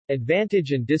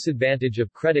Advantage and disadvantage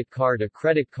of credit card. A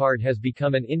credit card has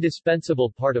become an indispensable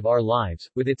part of our lives,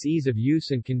 with its ease of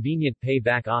use and convenient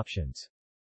payback options.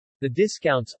 The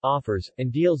discounts, offers, and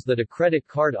deals that a credit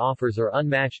card offers are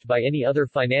unmatched by any other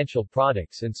financial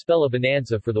products and spell a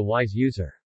bonanza for the wise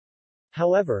user.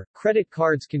 However, credit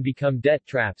cards can become debt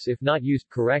traps if not used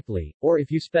correctly, or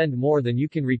if you spend more than you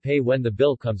can repay when the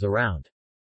bill comes around.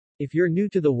 If you're new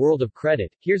to the world of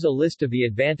credit, here's a list of the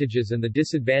advantages and the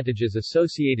disadvantages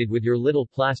associated with your little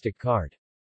plastic card.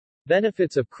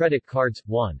 Benefits of credit cards.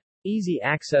 1. Easy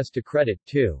access to credit.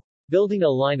 2. Building a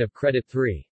line of credit.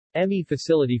 3. ME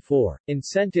facility. 4.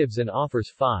 Incentives and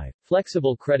offers. 5.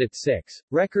 Flexible credit. 6.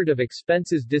 Record of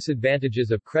expenses.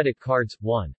 Disadvantages of credit cards.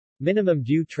 1. Minimum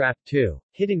due trap. 2.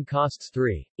 Hidden costs.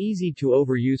 3. Easy to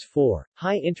overuse. 4.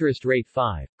 High interest rate.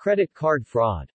 5. Credit card fraud.